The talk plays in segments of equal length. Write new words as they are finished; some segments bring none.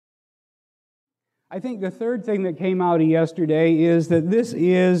I think the third thing that came out yesterday is that this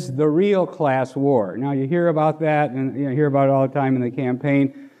is the real class war. Now, you hear about that, and you hear about it all the time in the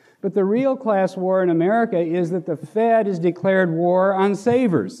campaign. But the real class war in America is that the Fed has declared war on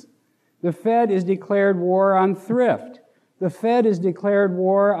savers. The Fed has declared war on thrift. The Fed has declared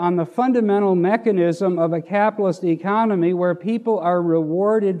war on the fundamental mechanism of a capitalist economy where people are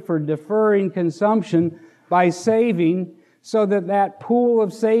rewarded for deferring consumption by saving, so that that pool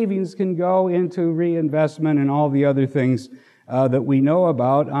of savings can go into reinvestment and all the other things that we know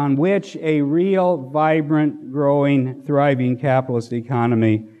about, on which a real, vibrant, growing, thriving capitalist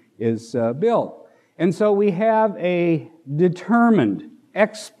economy is built. And so we have a determined,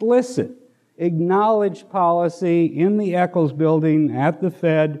 explicit, acknowledged policy in the Eccles building at the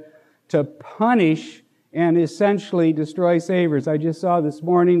Fed to punish and essentially destroy savers. I just saw this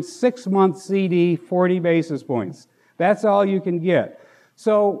morning, 6-month CD, 40 basis points. That's all you can get.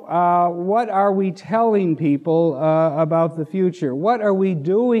 So what are we telling people about the future? What are we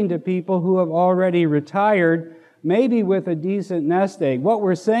doing to people who have already retired, maybe with a decent nest egg? What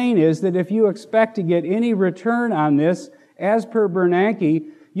we're saying is that if you expect to get any return on this, as per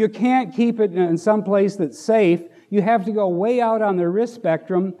Bernanke, you can't keep it in some place that's safe. You have to go way out on the risk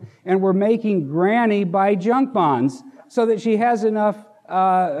spectrum, and we're making Granny buy junk bonds so that she has enough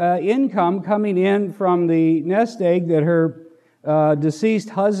income coming in from the nest egg that her deceased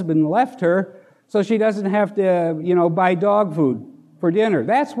husband left her, so she doesn't have to, buy dog food for dinner.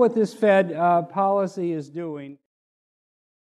 That's what this Fed policy is doing.